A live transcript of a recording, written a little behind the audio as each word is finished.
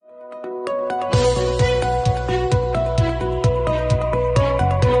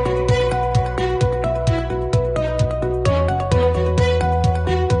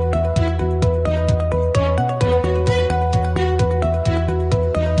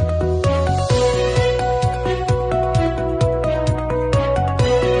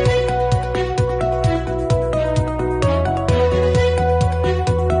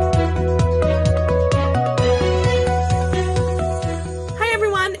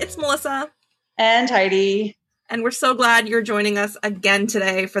it's Melissa. And Heidi. And we're so glad you're joining us again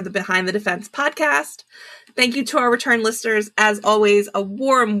today for the Behind the Defense podcast. Thank you to our return listeners. As always, a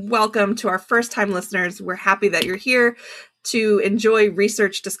warm welcome to our first-time listeners. We're happy that you're here to enjoy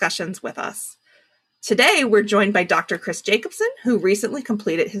research discussions with us. Today, we're joined by Dr. Chris Jacobson, who recently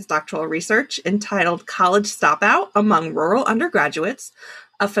completed his doctoral research entitled College Stopout Among Rural Undergraduates,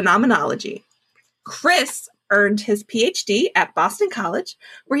 a Phenomenology. Chris earned his PhD at Boston College,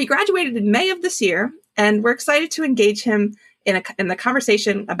 where he graduated in May of this year, and we're excited to engage him in the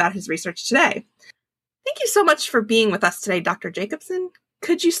conversation about his research today. Thank you so much for being with us today, Dr. Jacobson.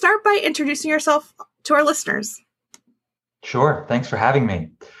 Could you start by introducing yourself to our listeners? Sure. Thanks for having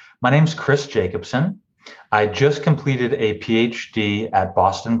me. My name's Chris Jacobson. I just completed a PhD at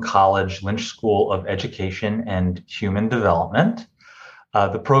Boston College Lynch School of Education and Human Development.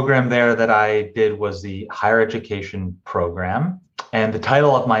 The program there that I did was the higher education program. And the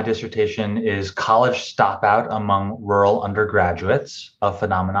title of my dissertation is College Stopout Among Rural Undergraduates, a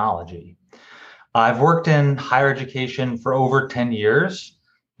Phenomenology. I've worked in higher education for over 10 years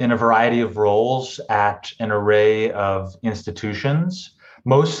in a variety of roles at an array of institutions,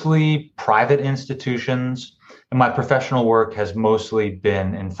 mostly private institutions, and my professional work has mostly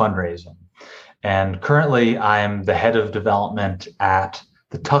been in fundraising. And currently, I'm the head of development at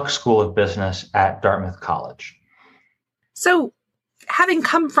the Tuck School of Business at Dartmouth College. So, having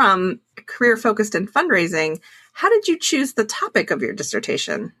come from a career focused in fundraising, how did you choose the topic of your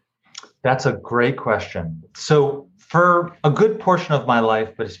dissertation? That's a great question. So, for a good portion of my life,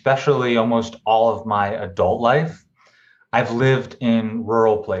 but especially almost all of my adult life, I've lived in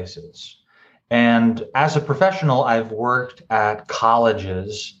rural places. And as a professional, I've worked at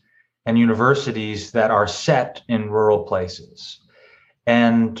colleges and universities that are set in rural places.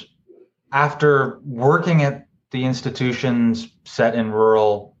 And after working at the institutions set in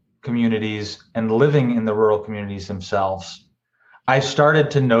rural communities and living in the rural communities themselves, I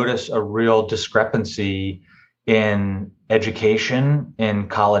started to notice a real discrepancy in education, in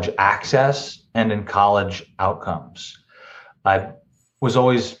college access, and in college outcomes. I was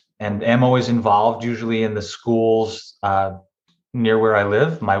always and am always involved, usually in the schools near where I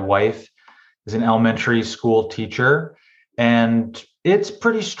live. My wife is an elementary school teacher, and it's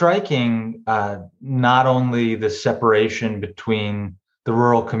pretty striking, not only the separation between the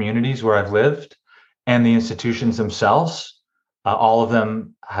rural communities where I've lived and the institutions themselves. All of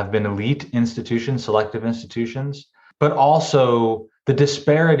them have been elite institutions, selective institutions, but also the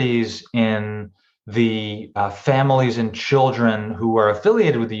disparities in the families and children who are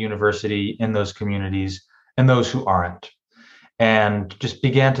affiliated with the university in those communities and those who aren't. And just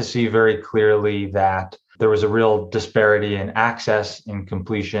began to see very clearly that there was a real disparity in access, in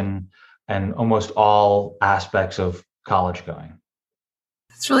completion, and almost all aspects of college going.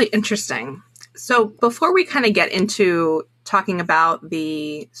 That's really interesting. So before we kind of get into talking about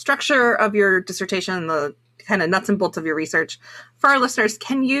the structure of your dissertation, the kind of nuts and bolts of your research, for our listeners,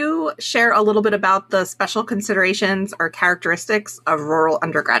 can you share a little bit about the special considerations or characteristics of rural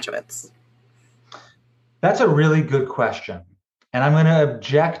undergraduates? That's a really good question. And I'm going to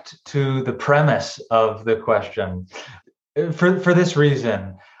object to the premise of the question for this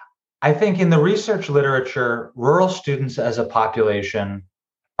reason. I think in the research literature, rural students as a population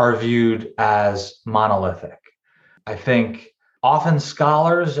are viewed as monolithic. I think often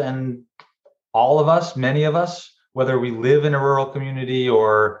scholars and all of us, many of us, whether we live in a rural community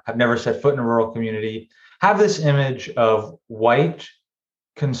or have never set foot in a rural community, have this image of white,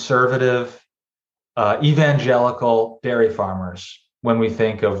 conservative, evangelical dairy farmers when we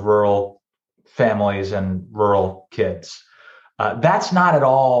think of rural families and rural kids. That's not at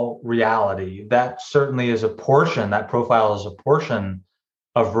all reality. That certainly is a portion, that profile is a portion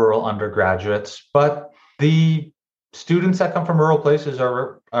of rural undergraduates, but the students that come from rural places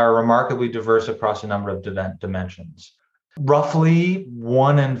are remarkably diverse across a number of dimensions. Roughly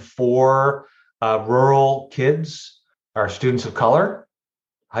 1 in 4 rural kids are students of color,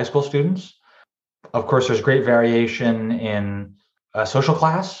 high school students. Of course, there's great variation in social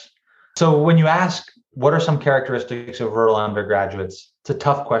class. So when you ask, what are some characteristics of rural undergraduates? It's a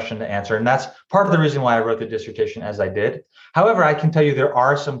tough question to answer. And that's part of the reason why I wrote the dissertation as I did. However, I can tell you there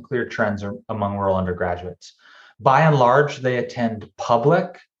are some clear trends among rural undergraduates. By and large, they attend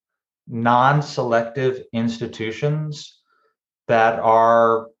public, non-selective institutions that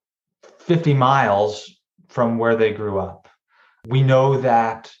are 50 miles from where they grew up. We know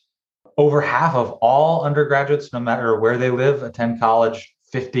that over half of all undergraduates, no matter where they live, attend college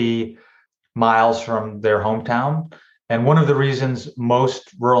 50 miles from their hometown. And one of the reasons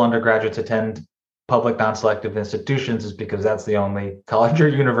most rural undergraduates attend public non-selective institutions is because that's the only college or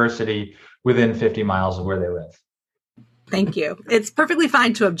university within 50 miles of where they live. Thank you. It's perfectly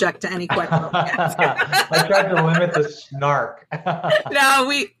fine to object to any question. I tried to limit the snark.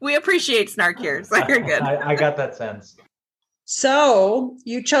 No, we appreciate snark here, so you're good. I got that sense. So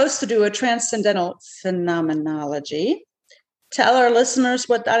you chose to do a transcendental phenomenology. Tell our listeners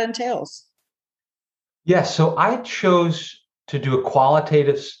what that entails. Yes, so I chose to do a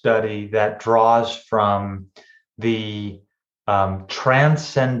qualitative study that draws from the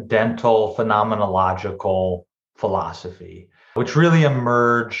transcendental phenomenological philosophy, which really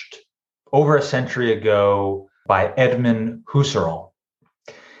emerged over a century ago by Edmund Husserl.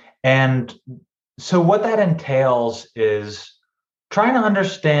 And so what that entails is trying to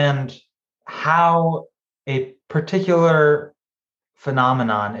understand how a particular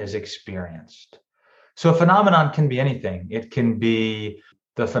phenomenon is experienced. So a phenomenon can be anything. It can be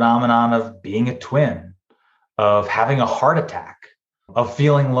the phenomenon of being a twin, of having a heart attack, of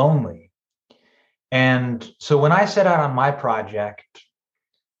feeling lonely. And so when I set out on my project,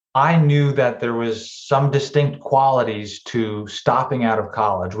 I knew that there was some distinct qualities to stopping out of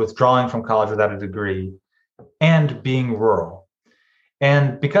college, withdrawing from college without a degree, and being rural.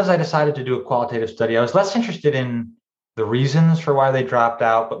 And because I decided to do a qualitative study, I was less interested in the reasons for why they dropped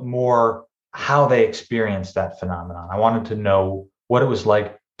out, but more how they experienced that phenomenon. I wanted to know what it was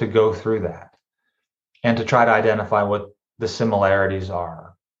like to go through that and to try to identify what the similarities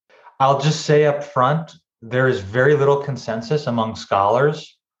are. I'll just say up front, there is very little consensus among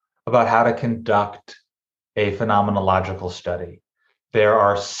scholars about how to conduct a phenomenological study. There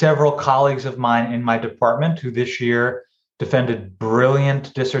are several colleagues of mine in my department who this year defended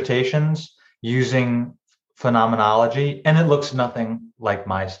brilliant dissertations using phenomenology, and it looks nothing like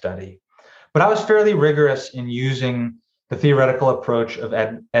my study. But I was fairly rigorous in using the theoretical approach of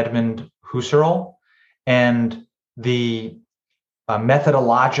Edmund Husserl and the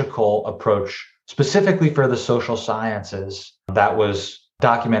methodological approach specifically for the social sciences that was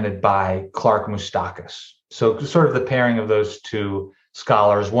documented by Clark Moustakas. So sort of the pairing of those two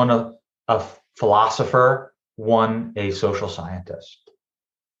scholars, one a philosopher, one a social scientist.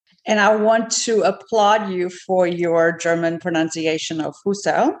 And I want to applaud you for your German pronunciation of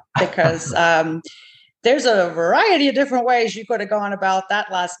Husserl, because there's a variety of different ways you could have gone about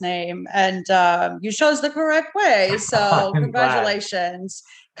that last name, and you chose the correct way. So congratulations.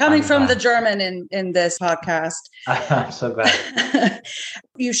 Coming from the German in this podcast. So glad.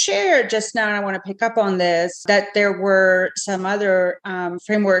 You shared just now, and I want to pick up on this, that there were some other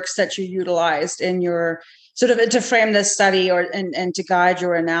frameworks that you utilized in your sort of to frame this study and to guide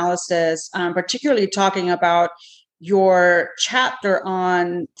your analysis, particularly talking about your chapter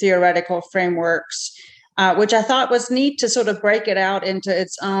on theoretical frameworks, which I thought was neat to sort of break it out into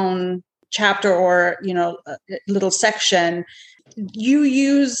its own chapter or, a little section. You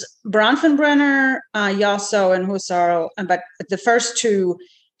use Bronfenbrenner, Yosso, and Husserl, but the first two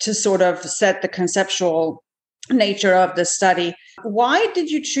to sort of set the conceptual nature of the study. Why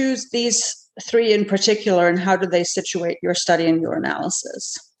did you choose these three in particular, and how do they situate your study and your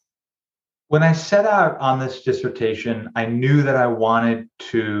analysis? When I set out on this dissertation, I knew that I wanted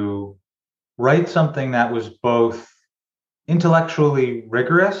to write something that was both intellectually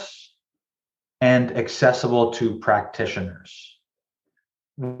rigorous and accessible to practitioners.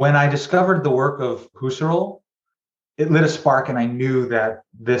 When I discovered the work of Husserl, it lit a spark, and I knew that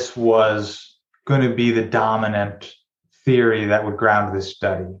this was going to be the dominant theory that would ground this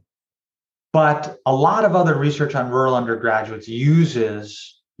study. But a lot of other research on rural undergraduates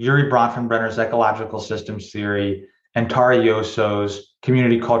uses Urie Bronfenbrenner's ecological systems theory and Tara Yosso's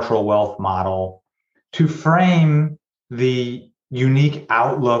community cultural wealth model to frame the unique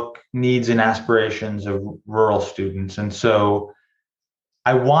outlook, needs, and aspirations of rural students. And so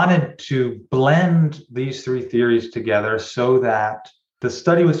I wanted to blend these three theories together so that the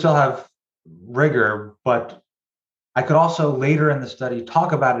study would still have rigor, but I could also later in the study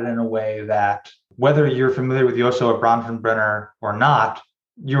talk about it in a way that whether you're familiar with Yosso or Bronfenbrenner or not,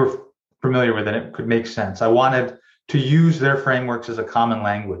 you're familiar with it. It could make sense. I wanted to use their frameworks as a common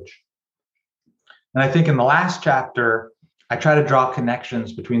language. And I think in the last chapter, I try to draw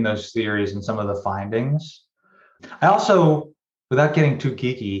connections between those theories and some of the findings. I also, without getting too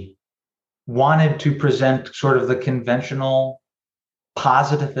geeky, wanted to present sort of the conventional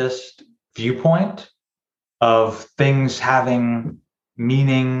positivist viewpoint of things having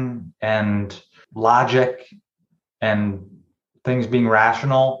meaning and logic and things being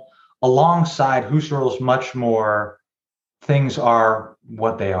rational, alongside Husserl's much more things are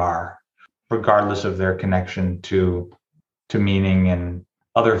what they are, regardless of their connection to meaning and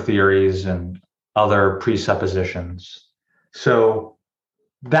other theories and other presuppositions. So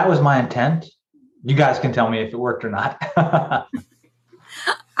that was my intent. You guys can tell me if it worked or not.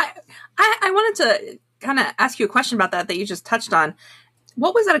 I wanted to kind of ask you a question about that you just touched on.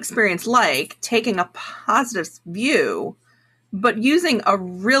 What was that experience like, taking a positive view, but using a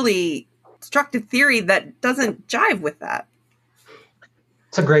really destructive theory that doesn't jive with that?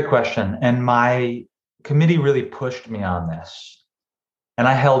 It's a great question. And my committee really pushed me on this. And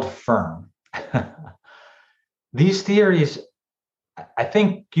I held firm. These theories, I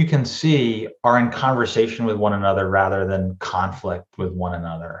think you can see, are in conversation with one another rather than conflict with one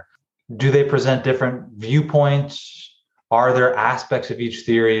another. Do they present different viewpoints? Are there aspects of each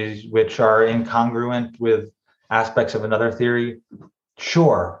theory which are incongruent with aspects of another theory?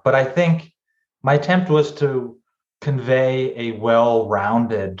 Sure. But I think my attempt was to convey a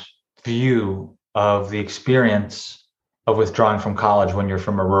well-rounded view of the experience of withdrawing from college when you're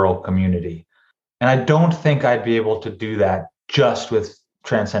from a rural community. And I don't think I'd be able to do that just with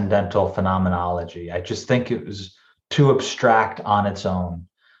transcendental phenomenology. I just think it was too abstract on its own.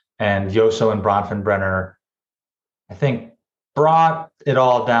 And Yosso and Bronfenbrenner, I think, brought it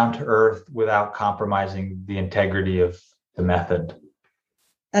all down to earth without compromising the integrity of the method.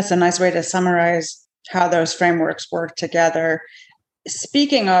 That's a nice way to summarize how those frameworks work together.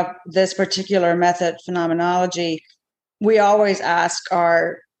 Speaking of this particular method, phenomenology, we always ask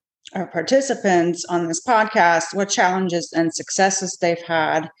our participants on this podcast what challenges and successes they've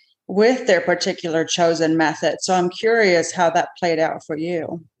had with their particular chosen method. So I'm curious how that played out for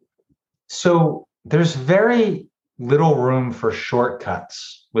you. So there's very little room for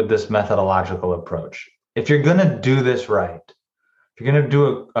shortcuts with this methodological approach. If you're going to do this right, if you're going to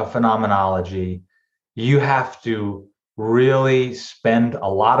do a phenomenology, you have to really spend a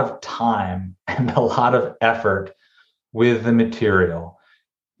lot of time and a lot of effort with the material.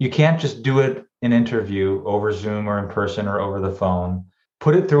 You can't just do it in interview over Zoom or in person or over the phone.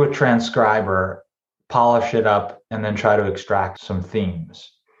 Put it through a transcriber, polish it up, and then try to extract some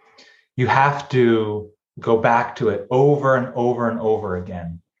themes. You have to go back to it over and over and over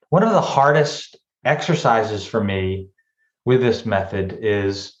again. One of the hardest exercises for me with this method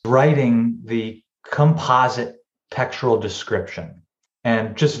is writing the composite textual description.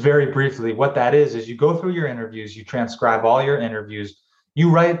 And just very briefly, what that is you go through your interviews, you transcribe all your interviews, you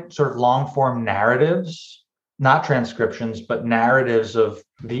write sort of long form narratives, not transcriptions, but narratives of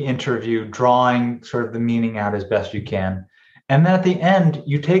the interview, drawing sort of the meaning out as best you can. And then at the end,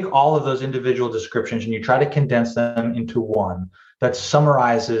 you take all of those individual descriptions and you try to condense them into one that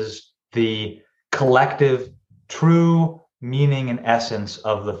summarizes the collective true meaning and essence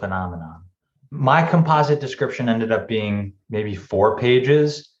of the phenomenon. My composite description ended up being maybe 4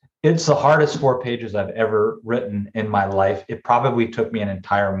 pages. It's the hardest 4 pages I've ever written in my life. It probably took me an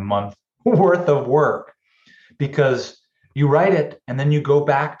entire month worth of work because you write it and then you go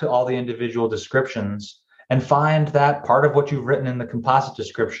back to all the individual descriptions and find that part of what you've written in the composite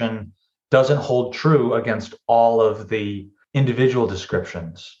description doesn't hold true against all of the individual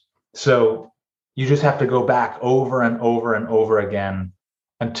descriptions. So you just have to go back over and over and over again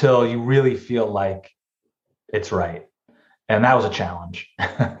until you really feel like it's right. And that was a challenge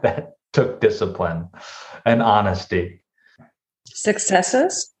that took discipline and honesty.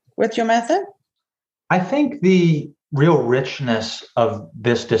 Successes with your method? I think the real richness of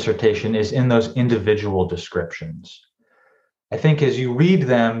this dissertation is in those individual descriptions. I think as you read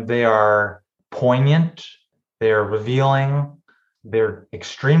them, they are poignant, they're revealing, they're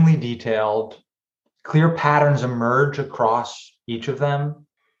extremely detailed, clear patterns emerge across each of them,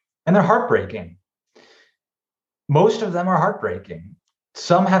 and they're heartbreaking. Most of them are heartbreaking.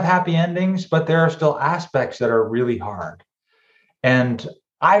 Some have happy endings, but there are still aspects that are really hard. And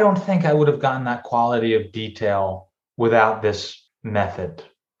I don't think I would have gotten that quality of detail without this method.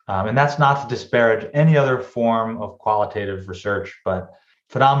 And that's not to disparage any other form of qualitative research, but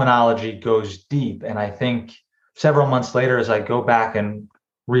phenomenology goes deep. And I think several months later, as I go back and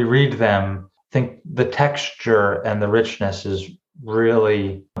reread them, I think the texture and the richness is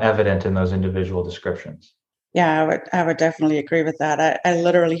really evident in those individual descriptions. Yeah, I would definitely agree with that. I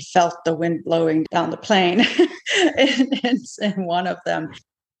literally felt the wind blowing down the plane in one of them.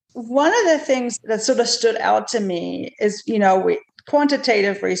 One of the things that sort of stood out to me is,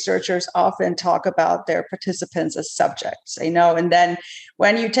 quantitative researchers often talk about their participants as subjects, and then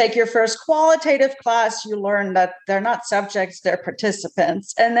when you take your first qualitative class, you learn that they're not subjects, they're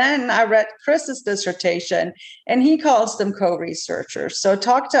participants. And then I read Chris's dissertation and he calls them co-researchers. So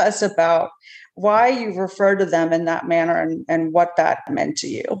talk to us about why you refer to them in that manner and what that meant to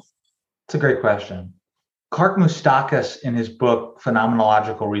you. It's a great question. Clark Moustakas, in his book,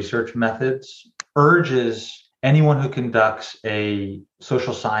 Phenomenological Research Methods, urges anyone who conducts a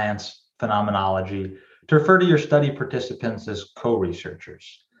social science phenomenology to refer to your study participants as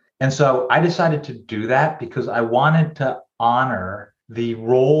co-researchers. And so I decided to do that because I wanted to honor the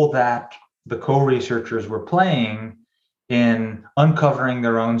role that the co-researchers were playing in uncovering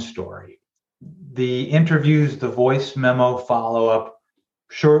their own story. The interviews, the voice memo follow-up,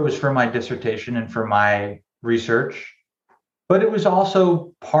 sure, it was for my dissertation and for my research, but it was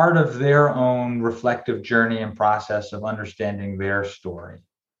also part of their own reflective journey and process of understanding their story.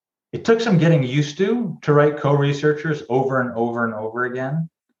 It took some getting used to write co-researchers over and over and over again,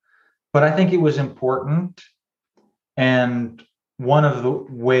 but I think it was important. And one of the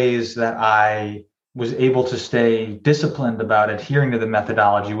ways that I was able to stay disciplined about adhering to the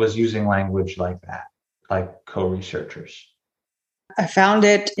methodology was using language like that, like co-researchers. I found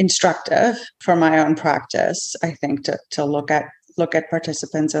it instructive for my own practice, I think, to look at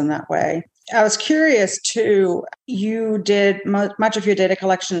participants in that way. I was curious too, you did much of your data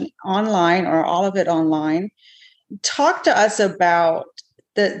collection online or all of it online. Talk to us about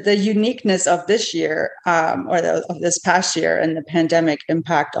the uniqueness of this year of this past year and the pandemic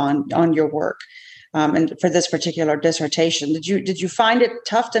impact on your work. And for this particular dissertation, did you find it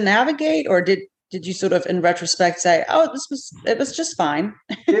tough to navigate, or did you sort of in retrospect say, oh, it was just fine?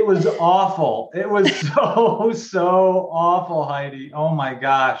 It was awful. It was so awful, Heidi. Oh my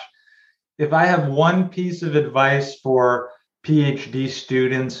gosh. If I have one piece of advice for PhD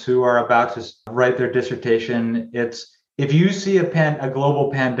students who are about to write their dissertation, it's if you see a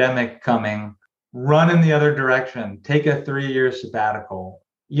global pandemic coming, run in the other direction. Take a 3-year sabbatical.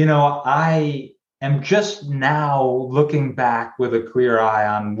 I am just now looking back with a clear eye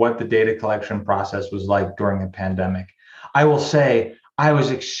on what the data collection process was like during the pandemic. I will say I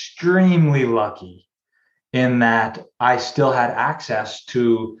was extremely lucky in that I still had access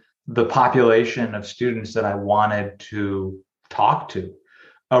to the population of students that I wanted to talk to.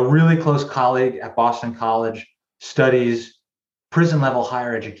 A really close colleague at Boston College studies prison level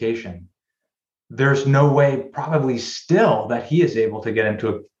higher education. There's no way probably still that he is able to get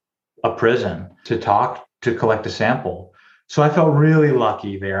into a prison to collect a sample. So I felt really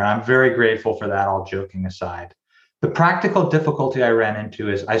lucky there. And I'm very grateful for that, all joking aside. The practical difficulty I ran into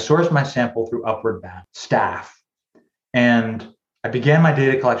is I sourced my sample through Upward Bound staff. And I began my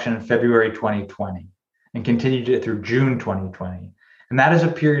data collection in February 2020 and continued it through June 2020. And that is a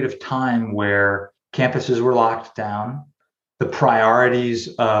period of time where campuses were locked down. The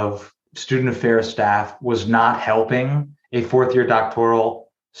priorities of student affairs staff was not helping a fourth-year doctoral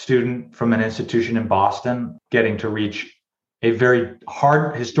student from an institution in Boston getting to reach a very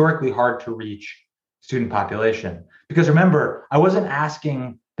historically hard to reach student population. Because remember, I wasn't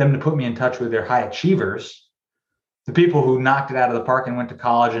asking them to put me in touch with their high achievers, the people who knocked it out of the park and went to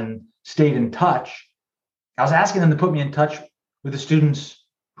college and stayed in touch. I was asking them to put me in touch with the students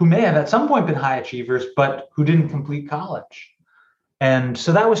who may have at some point been high achievers, but who didn't complete college. And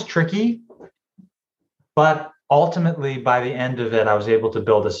so that was tricky. But ultimately, by the end of it, I was able to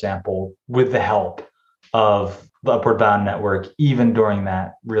build a sample with the help of the Upward Bound network, even during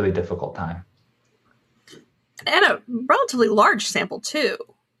that really difficult time. And a relatively large sample, too.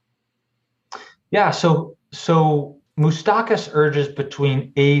 Yeah, so Moustakas urges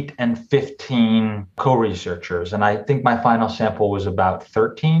between 8 and 15 co-researchers, and I think my final sample was about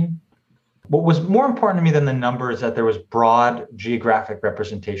 13. What was more important to me than the number is that there was broad geographic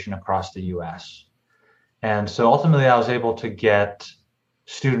representation across the US. And so ultimately, I was able to get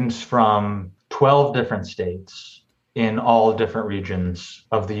students from 12 different states in all different regions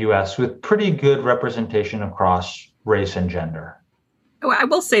of the US with pretty good representation across race and gender. I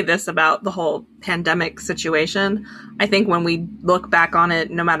will say this about the whole pandemic situation. I think when we look back on it,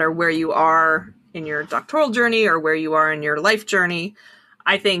 no matter where you are in your doctoral journey or where you are in your life journey,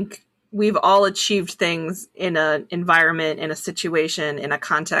 I think we've all achieved things in an environment, in a situation, in a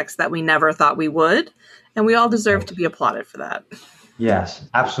context that we never thought we would. And we all deserve to be applauded for that. Yes,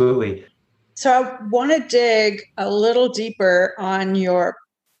 absolutely. So I want to dig a little deeper on your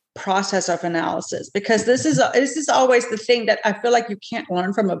process of analysis, because this is always the thing that I feel like you can't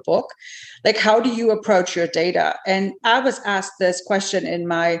learn from a book. Like, how do you approach your data? And I was asked this question in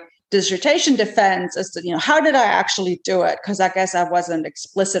my dissertation defense as to, how did I actually do it? Because I guess I wasn't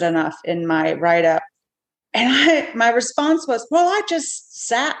explicit enough in my write-up. And my response was, well, I just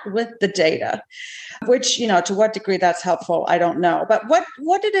sat with the data, which, to what degree that's helpful, I don't know. But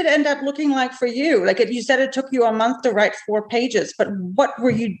what did it end up looking like for you? Like, you said it took you a month to write 4 pages, but what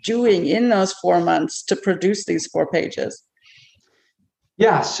were you doing in those 4 months to produce these 4 pages?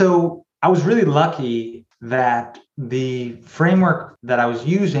 Yeah, so I was really lucky that the framework that I was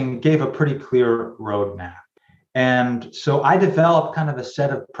using gave a pretty clear roadmap. And so I developed kind of a set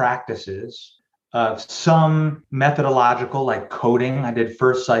of practices, some methodological, like coding. I did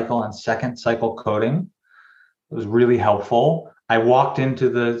first cycle and second cycle coding. It was really helpful. I walked into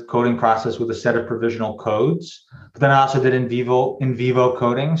the coding process with a set of provisional codes, but then I also did in vivo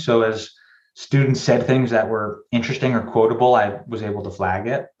coding. So as students said things that were interesting or quotable, I was able to flag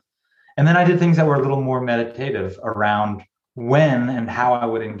it. And then I did things that were a little more meditative around when and how I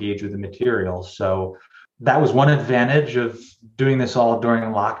would engage with the material. So that was one advantage of doing this all during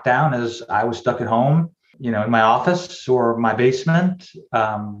lockdown, is I was stuck at home, in my office or my basement,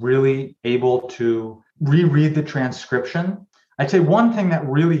 really able to reread the transcription. I'd say one thing that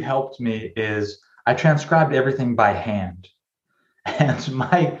really helped me is I transcribed everything by hand. And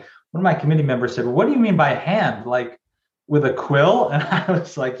one of my committee members said, "Well, what do you mean by hand? Like with a quill?" And I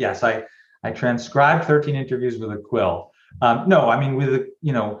was like, yes, I transcribed 13 interviews with a quill. No, I mean,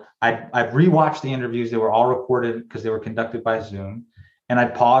 I'd rewatched the interviews. They were all recorded because they were conducted by Zoom. And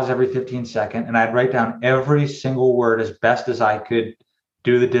I'd pause every 15 seconds and I'd write down every single word as best as I could,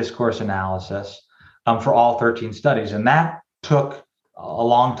 do the discourse analysis for all 13 studies. And that took a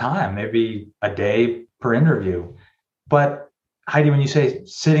long time, maybe a day per interview. But Heidi, when you say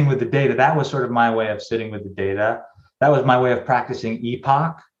sitting with the data, that was sort of my way of sitting with the data. That was my way of practicing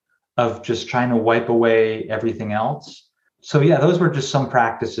EPOC, of just trying to wipe away everything else. So yeah, those were just some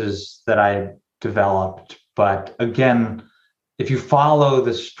practices that I developed. But again, if you follow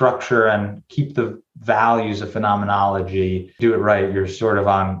the structure and keep the values of phenomenology, do it right, you're sort of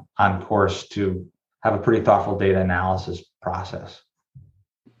on course to have a pretty thoughtful data analysis process.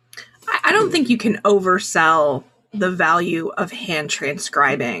 I don't think you can oversell the value of hand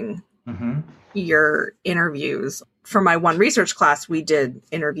transcribing your interviews. For my one research class, we did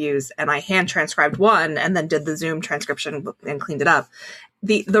interviews and I hand transcribed one and then did the Zoom transcription and cleaned it up.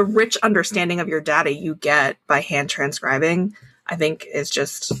 The rich understanding of your data you get by hand transcribing, I think, is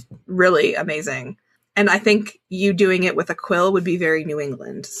just really amazing. And I think you doing it with a quill would be very New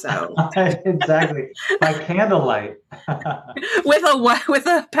England. So exactly, by candlelight, with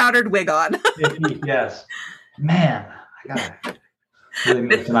a powdered wig on. Yes, man, I gotta really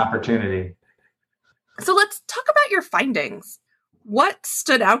miss an opportunity. So let's talk about your findings. What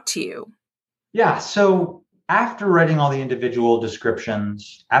stood out to you? Yeah, so after writing all the individual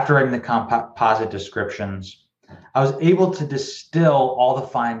descriptions, after writing the composite descriptions, I was able to distill all the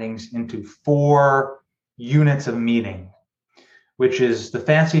findings into 4 units of meaning, which is the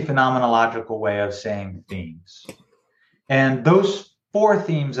fancy phenomenological way of saying themes. And those 4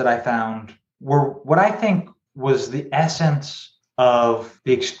 themes that I found were what I think was the essence of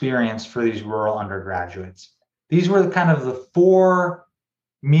the experience for these rural undergraduates. These were kind of the 4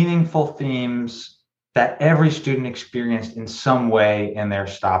 meaningful themes that every student experienced in some way in their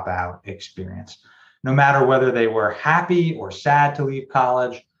stop out experience. No matter whether they were happy or sad to leave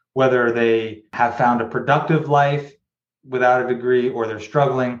college, whether they have found a productive life without a degree or they're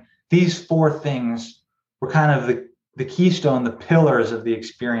struggling, these 4 things were kind of the keystone, the pillars of the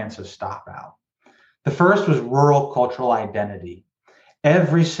experience of stop out. The first was rural cultural identity.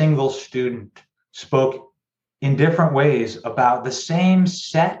 Every single student spoke in different ways about the same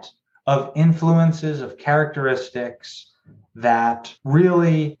set of influences, of characteristics that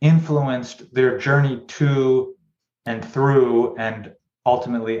really influenced their journey to and through and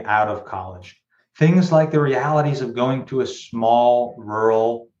ultimately out of college. Things like the realities of going to a small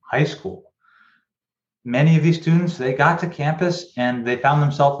rural high school. Many of these students, they got to campus and they found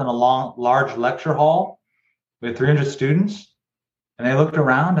themselves in a large lecture hall with 300 students. And they looked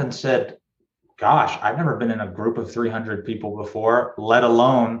around and said, gosh, I've never been in a group of 300 people before, let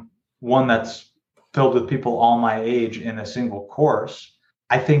alone one that's filled with people all my age in a single course.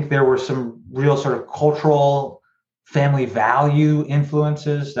 I think there were some real sort of cultural family value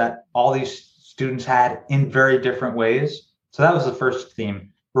influences that all these students had in very different ways. So that was the first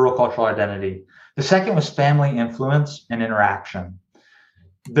theme, rural cultural identity. The second was family influence and interaction.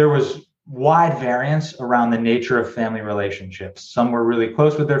 There was wide variance around the nature of family relationships. Some were really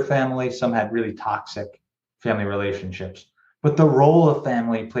close with their family, some had really toxic family relationships. But the role of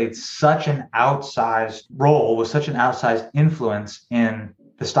family played such an outsized role, was such an outsized influence in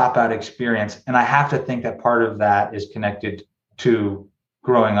the stop out experience. And I have to think that part of that is connected to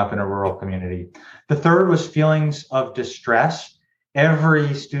growing up in a rural community. The third was feelings of distress.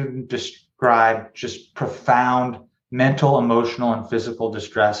 Every student described just profound mental, emotional, and physical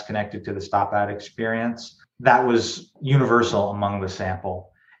distress connected to the stop out experience. That was universal among the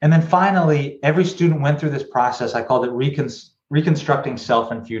sample. And then finally, every student went through this process. I called it reconstructing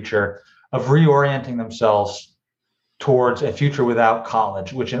self and future of reorienting themselves towards a future without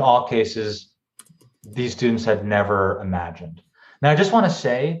college, which in all cases, these students had never imagined. Now, I just want to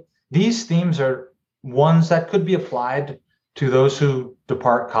say these themes are ones that could be applied to those who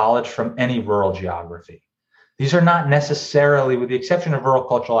depart college from any rural geography. These are not necessarily, with the exception of rural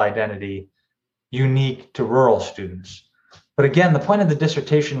cultural identity, unique to rural students. But again, the point of the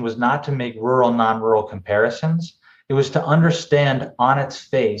dissertation was not to make rural, non-rural comparisons. It was to understand on its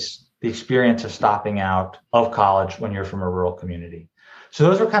face the experience of stopping out of college when you're from a rural community. So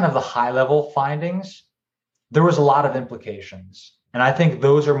those were kind of the high-level findings. There was a lot of implications. And I think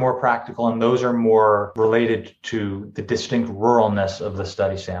those are more practical and those are more related to the distinct ruralness of the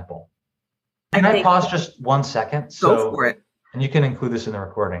study sample. Can I pause just 1 second? Go for it. And you can include this in the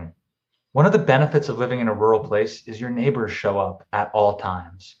recording. One of the benefits of living in a rural place is your neighbors show up at all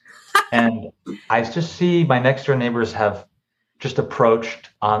times. And I just see my next door neighbors have just approached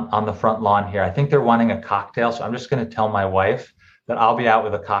on the front lawn here. I think they're wanting a cocktail. So I'm just going to tell my wife that I'll be out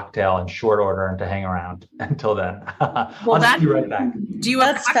with a cocktail in short order and to hang around until then. Well, I'll just be right back. Do you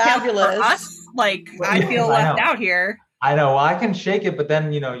have fabulous for us? Like, I feel left out here. I know. Well, I can shake it, but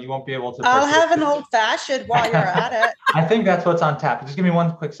then, you won't be able to. I'll have an old fashioned while you're at it. I think that's what's on tap. Just give me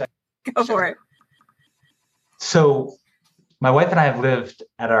one quick second. Go for it. So my wife and I have lived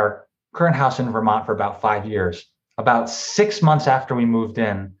at our current house in Vermont for about 5 years. About 6 months after we moved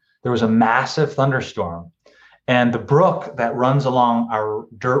in, there was a massive thunderstorm. And the brook that runs along our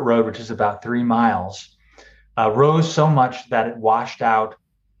dirt road, which is about 3 miles, rose so much that it washed out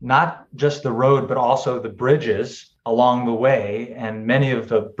not just the road, but also the bridges along the way and many of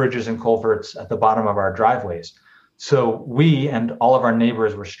the bridges and culverts at the bottom of our driveways. So we and all of our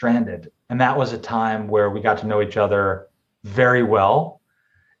neighbors were stranded. And that was a time where we got to know each other very well.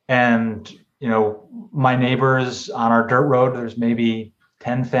 And, my neighbors on our dirt road, there's maybe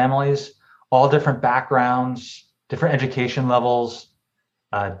 10 families, all different backgrounds, different education levels,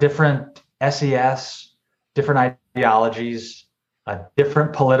 different SES, different ideologies,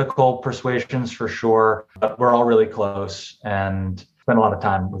 different political persuasions for sure. But we're all really close and spend a lot of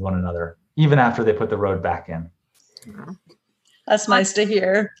time with one another, even after they put the road back in. That's nice to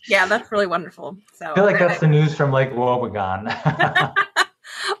hear. Yeah, that's really wonderful. So I feel like that's the news from Lake Wobegon.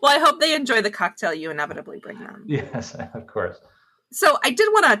 Well, I hope they enjoy the cocktail you inevitably bring them. Yes, of course. So I did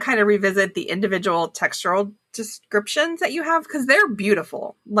want to kind of revisit the individual textual descriptions that you have because they're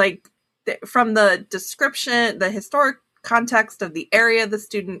beautiful. Like from the description, the historic context of the area the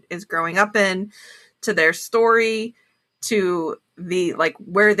student is growing up in, to their story, to the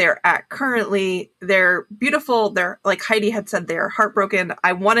where they're at currently. They're beautiful. They're, like Heidi had said, they're heartbroken.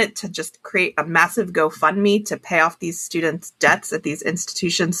 I wanted to just create a massive GoFundMe to pay off these students' debts at these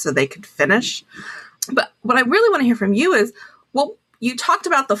institutions so they could finish. But what I really want to hear from you is, well, you talked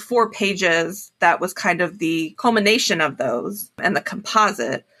about the 4 pages that was kind of the culmination of those and the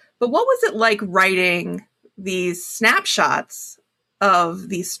composite. But what was it like writing these snapshots of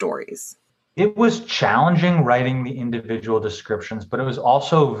these stories? It was challenging writing the individual descriptions, but it was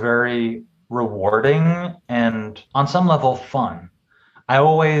also very rewarding and on some level fun. I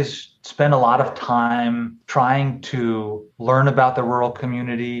always spend a lot of time trying to learn about the rural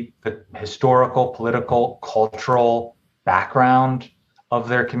community, the historical, political, cultural background of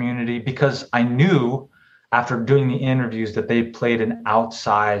their community, because I knew after doing the interviews that the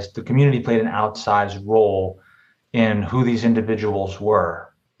community played an outsized role in who these individuals were.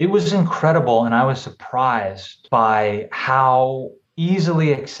 It was incredible, and I was surprised by how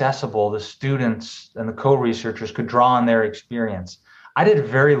easily accessible the students and the co-researchers could draw on their experience. I did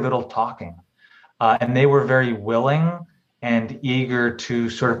very little talking, and they were very willing and eager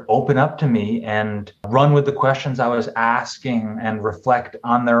to sort of open up to me and run with the questions I was asking and reflect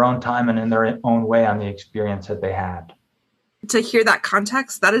on their own time and in their own way on the experience that they had. To hear that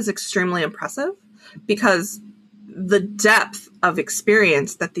context, that is extremely impressive because the depth of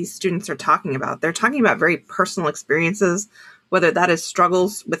experience that these students are talking about, they're talking about very personal experiences, whether that is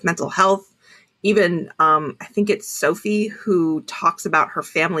struggles with mental health. Even I think it's Sophie who talks about her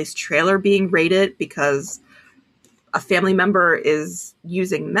family's trailer being raided because a family member is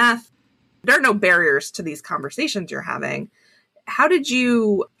using meth. There are no barriers to these conversations you're having. How did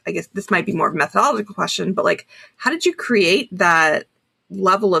you, I guess this might be more of a methodological question, but how did you create that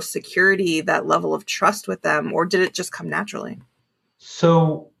level of security, that level of trust with them, or did it just come naturally?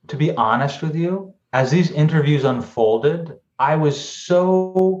 So, to be honest with you, as these interviews unfolded, I was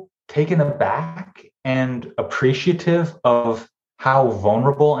so taken aback and appreciative of how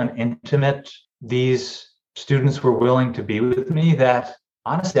vulnerable and intimate these students were willing to be with me that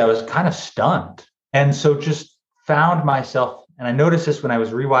honestly, I was kind of stunned. And so just found myself And I noticed this when I was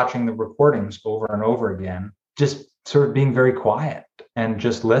rewatching the recordings over and over again, just sort of being very quiet and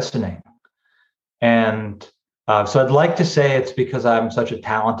just listening. And so I'd like to say it's because I'm such a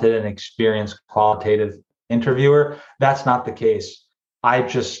talented and experienced qualitative interviewer. That's not the case. I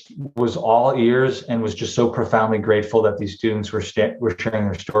just was all ears and was just so profoundly grateful that these students were sharing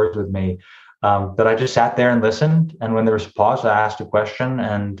their stories with me, that I just sat there and listened. And when there was a pause, I asked a question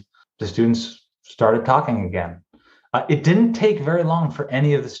and the students started talking again. It didn't take very long for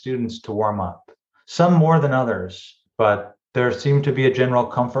any of the students to warm up, some more than others, but there seemed to be a general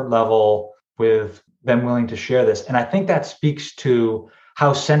comfort level with them willing to share this. And I think that speaks to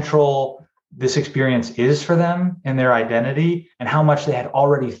how central this experience is for them in their identity and how much they had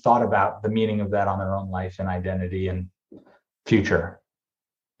already thought about the meaning of that on their own life and identity and future.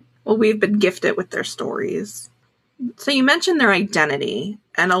 Well, we've been gifted with their stories. So you mentioned their identity,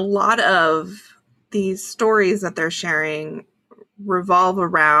 and a lot of these stories that they're sharing revolve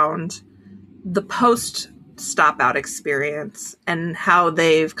around the post stop out experience and how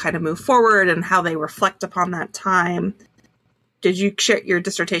they've kind of moved forward and how they reflect upon that time. Did you share your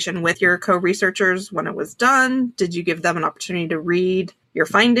dissertation with your co-researchers when it was done? Did you give them an opportunity to read your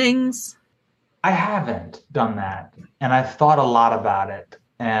findings? I haven't done that, and I've thought a lot about it.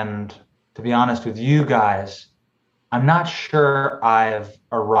 And to be honest with you guys, I'm not sure I've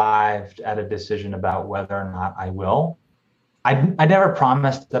arrived at a decision about whether or not I will. I never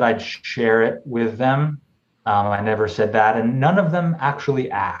promised that I'd share it with them. I never said that, and none of them actually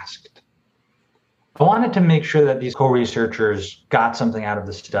asked. I wanted to make sure that these co-researchers got something out of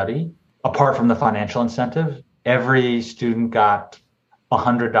the study, apart from the financial incentive. Every student got a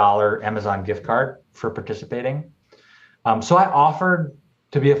 $100 Amazon gift card for participating. So I offered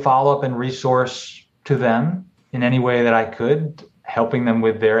to be a follow-up and resource to them in any way that I could, helping them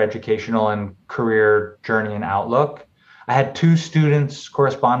with their educational and career journey and outlook. I had 2 students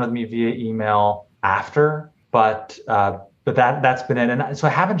correspond with me via email after, but that's been it. And so I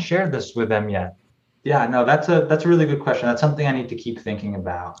haven't shared this with them yet. Yeah, no, that's a really good question. That's something I need to keep thinking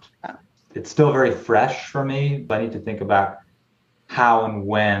about. It's still very fresh for me, but I need to think about how and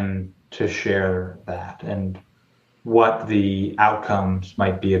when to share that and what the outcomes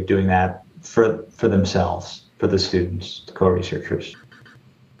might be of doing that for themselves, for the students, the co-researchers.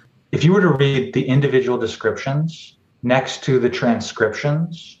 If you were to read the individual descriptions next to the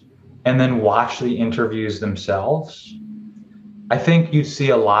transcriptions and then watch the interviews themselves, I think you'd see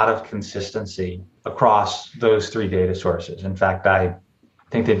a lot of consistency across those 3 data sources. In fact, I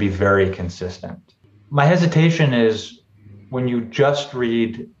think they'd be very consistent. My hesitation is when you just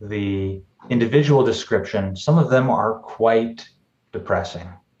read the individual description, some of them are quite depressing.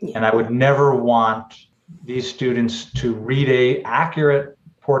 Yeah. And I would never want these students to read an accurate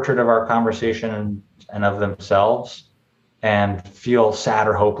portrait of our conversation and of themselves and feel sad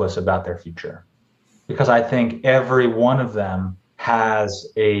or hopeless about their future. Because I think every one of them has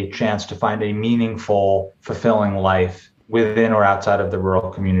a chance to find a meaningful, fulfilling life within or outside of the rural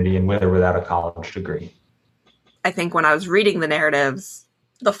community and with or without a college degree. I think when I was reading the narratives,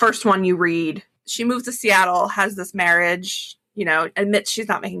 the first one you read, she moves to Seattle, has this marriage, admits she's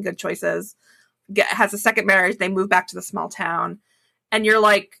not making good choices, has a second marriage, they move back to the small town. And you're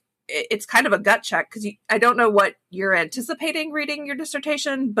like, it's kind of a gut check because I don't know what you're anticipating reading your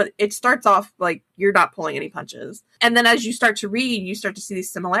dissertation, but it starts off like you're not pulling any punches. And then as you start to read, you start to see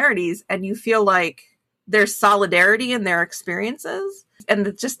these similarities and you feel like there's solidarity in their experiences.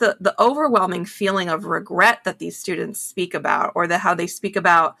 And just the overwhelming feeling of regret that these students speak about, or how they speak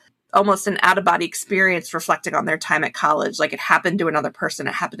about almost an out-of-body experience reflecting on their time at college. Like it happened to another person,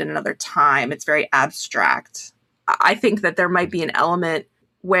 it happened in another time. It's very abstract. I think that there might be an element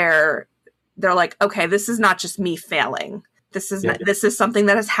where they're like, okay, this is not just me failing. This is something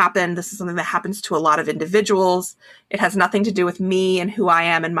that has happened. This is something that happens to a lot of individuals. It has nothing to do with me and who I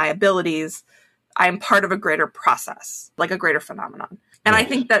am and my abilities. I am part of a greater process, like a greater phenomenon. And I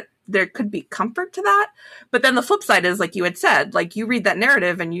think that there could be comfort to that. But then the flip side is, like you had said, like you read that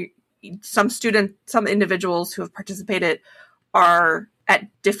narrative and some individuals who have participated are at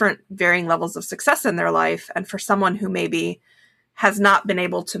different varying levels of success in their life. And for someone who maybe has not been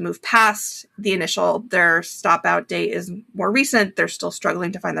able to move past their stop out date is more recent, they're still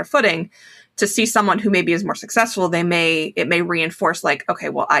struggling to find their footing. To see someone who maybe is more successful, it may reinforce like, okay,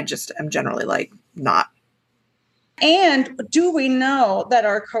 well, I just am generally like not. And do we know that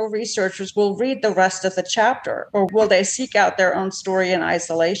our co-researchers will read the rest of the chapter, or will they seek out their own story in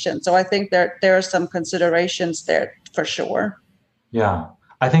isolation? So I think there are some considerations there for sure. Yeah,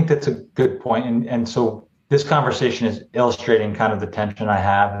 I think that's a good point. And so this conversation is illustrating kind of the tension I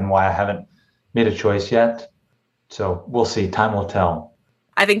have and why I haven't made a choice yet. So we'll see. Time will tell.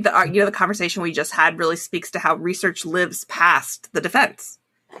 I think the conversation we just had really speaks to how research lives past the defense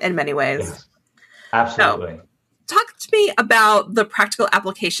in many ways. Yes, absolutely. So, talk to me about the practical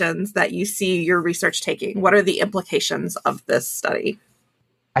applications that you see your research taking. What are the implications of this study?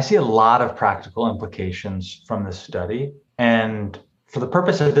 I see a lot of practical implications from this study. And for the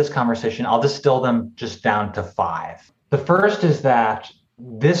purpose of this conversation, I'll distill them just down to 5. The first is that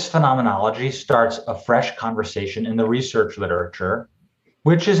this phenomenology starts a fresh conversation in the research literature,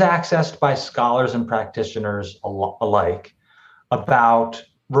 which is accessed by scholars and practitioners alike, about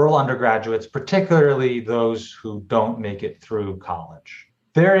rural undergraduates, particularly those who don't make it through college.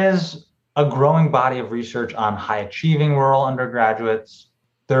 There is a growing body of research on high achieving rural undergraduates.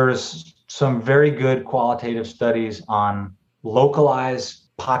 There's some very good qualitative studies on localized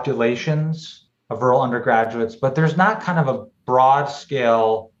populations of rural undergraduates, but there's not kind of a broad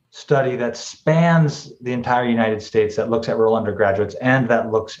scale study that spans the entire United States that looks at rural undergraduates and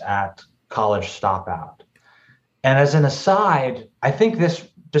that looks at college stopout. And as an aside, I think this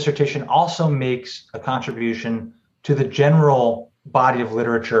dissertation also makes a contribution to the general body of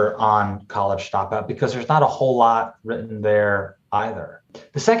literature on college stopout because there's not a whole lot written there either.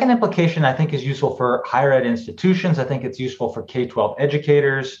 The second implication I think is useful for higher ed institutions. I think it's useful for K-12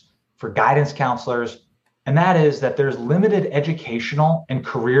 educators, for guidance counselors, and that is that there's limited educational and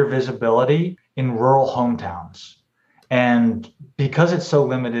career visibility in rural hometowns. And because it's so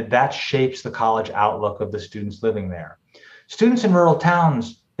limited, that shapes the college outlook of the students living there. Students in rural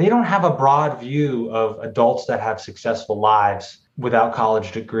towns, they don't have a broad view of adults that have successful lives without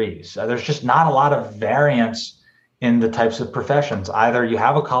college degrees. There's just not a lot of variance in the types of professions. Either you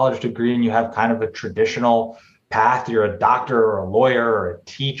have a college degree and you have kind of a traditional path, you're a doctor or a lawyer or a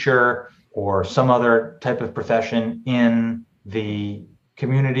teacher or some other type of profession in the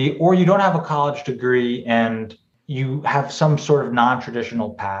community, or you don't have a college degree and you have some sort of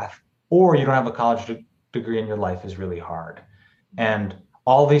non-traditional path, or you don't have a college degree and your life is really hard. And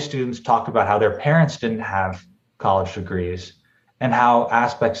all these students talk about how their parents didn't have college degrees and how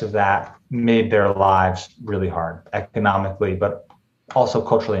aspects of that made their lives really hard economically, but also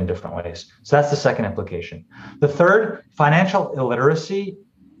culturally in different ways. So that's the second implication. The third, financial illiteracy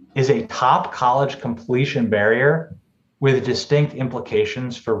is a top college completion barrier with distinct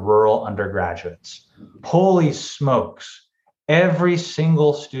implications for rural undergraduates. Holy smokes, every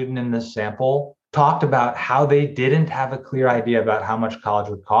single student in this sample talked about how they didn't have a clear idea about how much college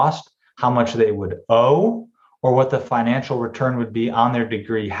would cost, how much they would owe, or what the financial return would be on their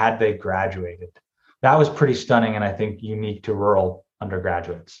degree had they graduated. That was pretty stunning and I think unique to rural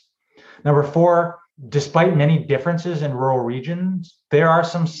undergraduates. Number 4, despite many differences in rural regions, there are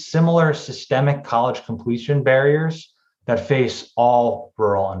some similar systemic college completion barriers that face all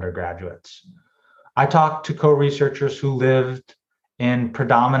rural undergraduates. I talked to co-researchers who lived in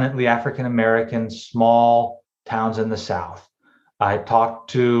predominantly African-American small towns in the South. I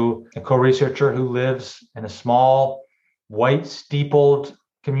talked to a co-researcher who lives in a small white steepled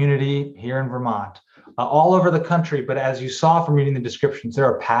community here in Vermont, all over the country. But as you saw from reading the descriptions, there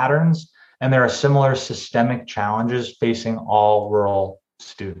are patterns and there are similar systemic challenges facing all rural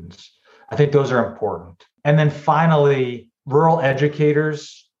students. I think those are important. And then finally, rural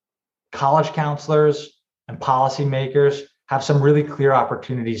educators, college counselors, and policymakers have some really clear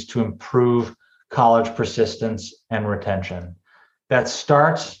opportunities to improve college persistence and retention. That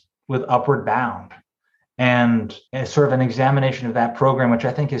starts with Upward Bound and sort of an examination of that program, which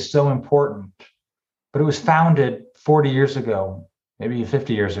I think is so important. But it was founded 40 years ago, maybe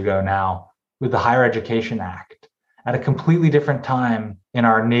 50 years ago now, with the Higher Education Act at a completely different time in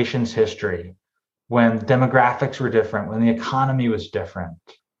our nation's history, when demographics were different, when the economy was different,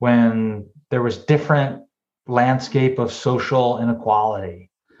 when there was different landscape of social inequality.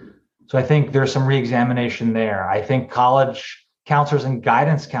 So I think there's some reexamination there. I think college counselors and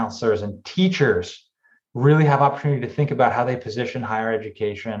guidance counselors and teachers really have opportunity to think about how they position higher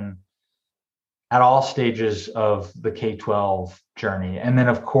education at all stages of the K-12 journey. And then,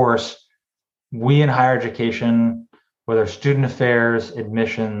 of course, we in higher education, whether student affairs,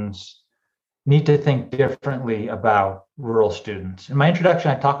 admissions, need to think differently about rural students. In my introduction,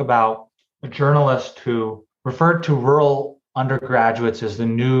 I talk about a journalist who referred to rural undergraduates as the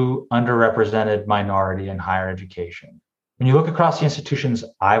new underrepresented minority in higher education. When you look across the institutions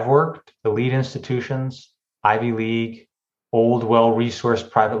I've worked, elite institutions, Ivy League, old,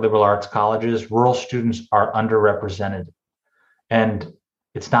 well-resourced private liberal arts colleges, rural students are underrepresented. And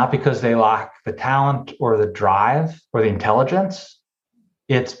it's not because they lack the talent or the drive or the intelligence.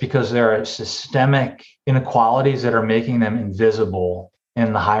 It's because there are systemic inequalities that are making them invisible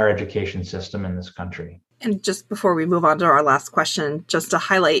in the higher education system in this country. And just before we move on to our last question, just to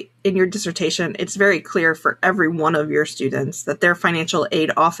highlight, in your dissertation, it's very clear for every one of your students that their financial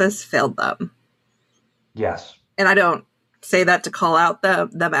aid office failed them. Yes. And I don't say that to call out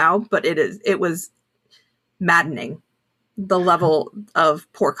them out, but it was maddening, the level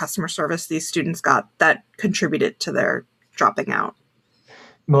of poor customer service these students got that contributed to their dropping out.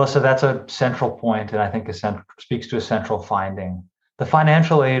 Melissa, that's a central point, and I think speaks to a central finding. The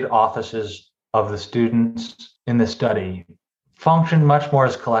financial aid offices of the students in the study function much more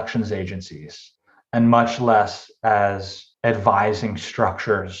as collections agencies and much less as advising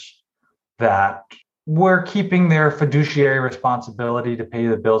structures that were keeping their fiduciary responsibility to pay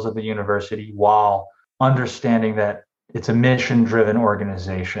the bills of the university while understanding that it's a mission-driven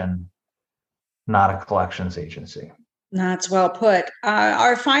organization, not a collections agency. That's well put.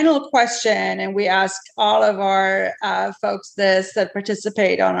 Our final question, and we ask all of our folks this that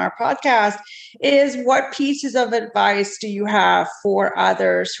participate on our podcast, is what pieces of advice do you have for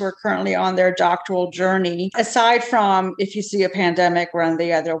others who are currently on their doctoral journey, aside from if you see a pandemic, run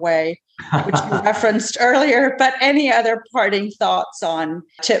the other way, which you referenced earlier, but any other parting thoughts on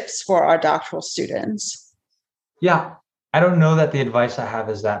tips for our doctoral students? Yeah, I don't know that the advice I have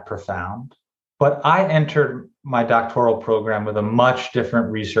is that profound. But I entered my doctoral program with a much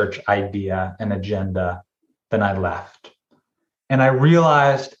different research idea and agenda than I left. And I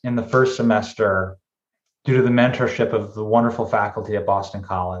realized in the first semester, due to the mentorship of the wonderful faculty at Boston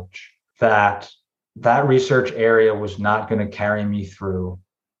College, that research area was not going to carry me through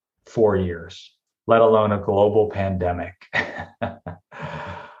 4 years, let alone a global pandemic.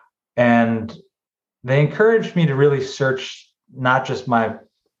 And they encouraged me to really search not just my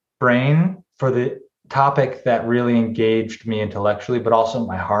brain for the topic that really engaged me intellectually, but also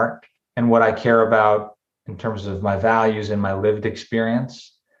my heart and what I care about in terms of my values and my lived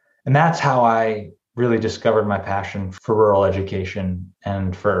experience. And that's how I really discovered my passion for rural education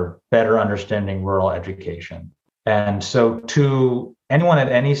and for better understanding rural education. And so to anyone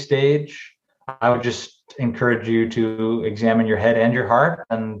at any stage, I would just encourage you to examine your head and your heart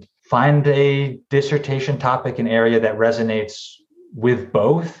and find a dissertation topic and area that resonates with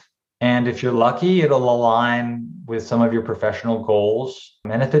both. And if you're lucky, it'll align with some of your professional goals.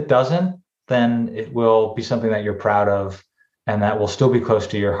 And if it doesn't, then it will be something that you're proud of and that will still be close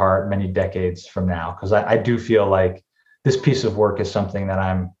to your heart many decades from now. Because I do feel like this piece of work is something that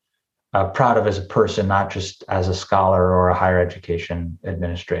I'm proud of as a person, not just as a scholar or a higher education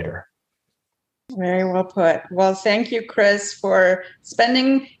administrator. Very well put. Well, thank you, Chris, for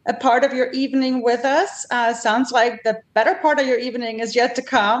spending a part of your evening with us. Sounds like the better part of your evening is yet to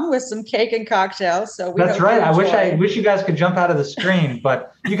come with some cake and cocktails. So that's right. I wish you guys could jump out of the screen,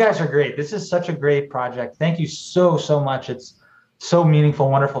 but you guys are great. This is such a great project. Thank you so much. It's so meaningful,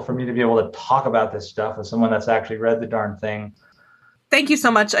 wonderful for me to be able to talk about this stuff with someone that's actually read the darn thing. Thank you so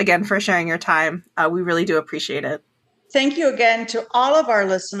much again for sharing your time. We really do appreciate it. Thank you again to all of our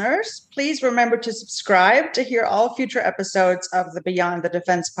listeners. Please remember to subscribe to hear all future episodes of the Beyond the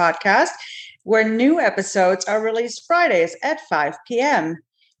Defense podcast, where new episodes are released Fridays at 5 p.m.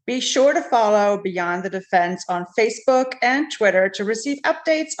 Be sure to follow Beyond the Defense on Facebook and Twitter to receive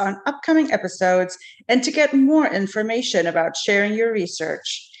updates on upcoming episodes and to get more information about sharing your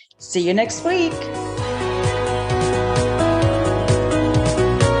research. See you next week.